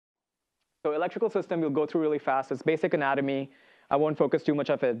So electrical system we'll go through really fast. It's basic anatomy. I won't focus too much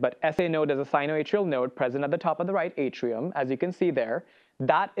of it, but SA node is a sinoatrial node present at the top of the right atrium, as you can see there.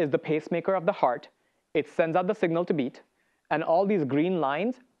 That is the pacemaker of the heart. It sends out the signal to beat, and all these green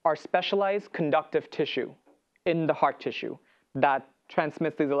lines are specialized conductive tissue in the heart tissue that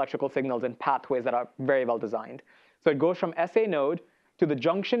transmits these electrical signals in pathways that are very well designed. So it goes from SA node to the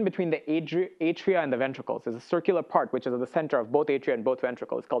junction between the atria and the ventricles. There's a circular part which is at the center of both atria and both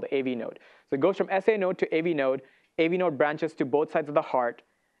ventricles. It's called the AV node. So it goes from SA node to AV node. AV node branches to both sides of the heart,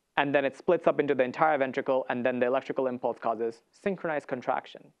 and then it splits up into the entire ventricle, and then the electrical impulse causes synchronized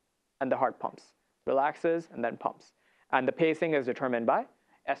contraction, and the heart pumps, relaxes, and then pumps. And the pacing is determined by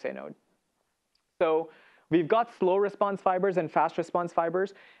SA node. So we've got slow response fibers and fast response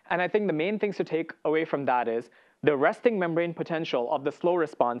fibers, and I think the main things to take away from that is the resting membrane potential of the slow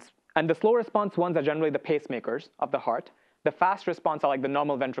response, and the slow response ones are generally the pacemakers of the heart. The fast response are like the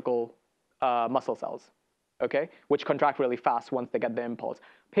normal ventricle muscle cells, okay, which contract really fast once they get the impulse.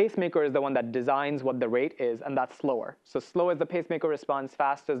 Pacemaker is the one that designs what the rate is, and that's slower. So slow is the pacemaker response,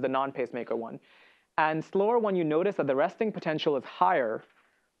 fast is the non-pacemaker one. And slower one, you notice that the resting potential is higher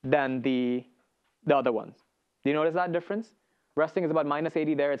than the other ones. Do you notice that difference? Resting is about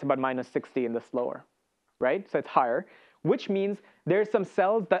 -80 there, it's about -60 in the slower, right? So it's higher, which means there's some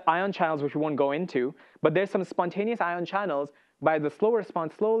cells, that ion channels, which we won't go into, but there's some spontaneous ion channels by the slow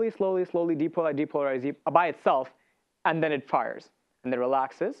response, slowly depolarize by itself, and then it fires, and then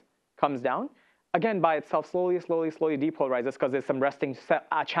relaxes, comes down. Again, by itself, slowly depolarizes because there's some resting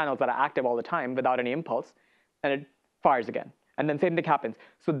channels that are active all the time without any impulse, and it fires again. And then same thing happens.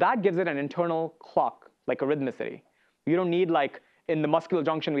 So that gives it an internal clock, like a rhythmicity. You don't need, like, in the muscular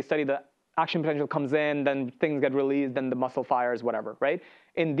junction, we study the action potential comes in, then things get released, then the muscle fires, whatever, right?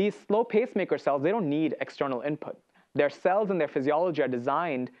 In these slow pacemaker cells, they don't need external input. Their cells and their physiology are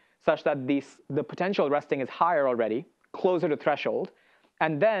designed such that the potential resting is higher already, closer to threshold,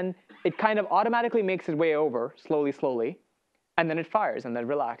 and then it kind of automatically makes its way over slowly, and then it fires, and then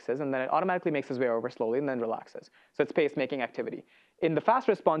relaxes, and then it automatically makes its way over slowly, and then relaxes. So it's pacemaking activity. In the fast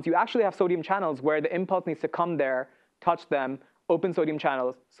response, you actually have sodium channels where the impulse needs to come there, touch them, open sodium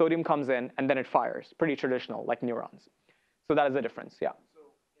channels, sodium comes in, and then it fires. Pretty traditional, like neurons. So that is the difference, yeah.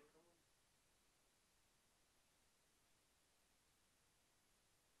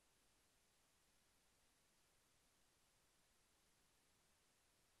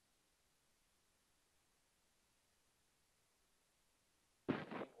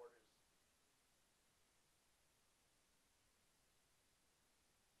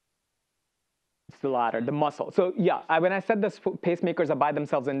 It's the latter, the muscle. So yeah, when I said this pacemakers are by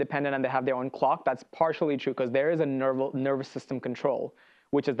themselves independent and they have their own clock, that's partially true because there is a nervous system control,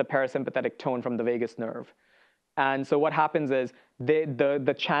 which is the parasympathetic tone from the vagus nerve. And so what happens is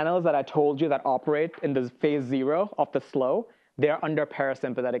the channels that I told you that operate in the phase 0 of the slow, they're under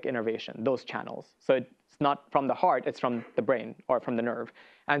parasympathetic innervation, those channels. So it's not from the heart, it's from the brain or from the nerve.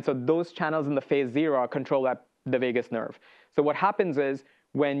 And so those channels in the phase 0 are controlled by the vagus nerve. So what happens is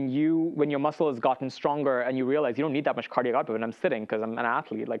when your muscle has gotten stronger and you realize you don't need that much cardiac output when I'm sitting, because I'm an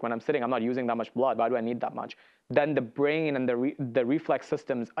athlete, like when I'm sitting, I'm not using that much blood. Why do I need that much? Then the brain and the reflex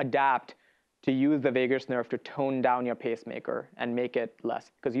systems adapt to use the vagus nerve to tone down your pacemaker and make it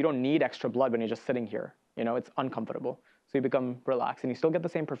less, because you don't need extra blood when you're just sitting here. You know, it's uncomfortable. So you become relaxed, and you still get the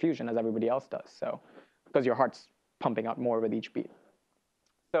same perfusion as everybody else does. So, because your heart's pumping out more with each beat.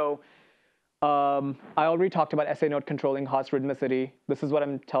 So I already talked about SA node controlling heart's rhythmicity. This is what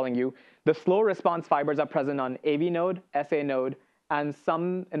I'm telling you. The slow response fibers are present on AV node, SA node, and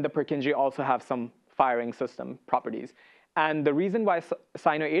some in the Purkinje also have some firing system properties. And the reason why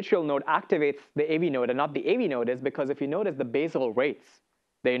sinoatrial node activates the AV node and not the AV node is because if you notice the basal rates,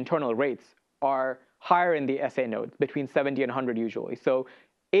 the internal rates, are higher in the SA node, between 70 and 100 usually. So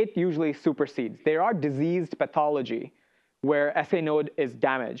it usually supersedes. There are diseased pathology where SA node is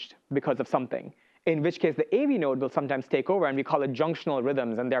damaged because of something, in which case the AV node will sometimes take over, and we call it junctional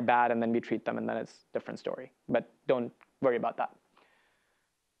rhythms, and they're bad, and then we treat them, and then it's a different story. But don't worry about that.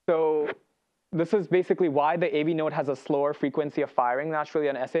 So this is basically why the AV node has a slower frequency of firing naturally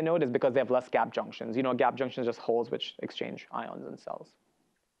than SA node, is because they have less gap junctions. You know, gap junctions are just holes which exchange ions in cells.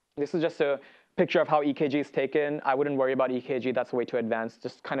 This is just a picture of how EKG is taken. I wouldn't worry about EKG, that's way too advanced,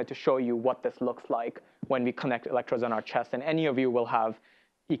 just kind of to show you what this looks like when we connect electrodes on our chest, and any of you will have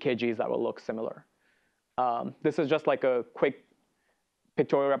EKGs that will look similar. This is just like a quick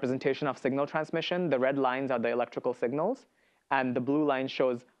pictorial representation of signal transmission. The red lines are the electrical signals, and the blue line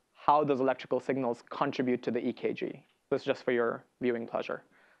shows how those electrical signals contribute to the EKG. This is just for your viewing pleasure,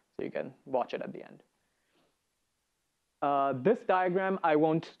 so you can watch it at the end. This diagram, I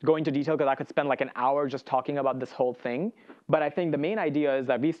won't go into detail because I could spend like an hour just talking about this whole thing. But I think the main idea is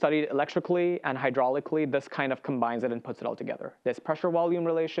that we studied electrically and hydraulically. This kind of combines it and puts it all together. There's pressure-volume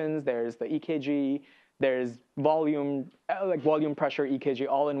relations. There's the EKG. There's volume, like volume pressure EKG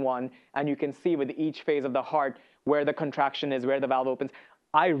all in one. And you can see with each phase of the heart where the contraction is, where the valve opens.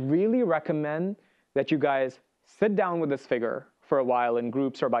 I really recommend that you guys sit down with this figure for a while in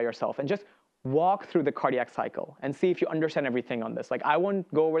groups or by yourself and just walk through the cardiac cycle and see if you understand everything on this. Like, I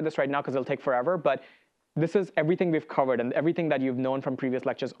won't go over this right now because it'll take forever, but this is everything we've covered and everything that you've known from previous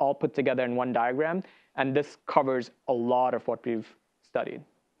lectures all put together in one diagram. And this covers a lot of what we've studied.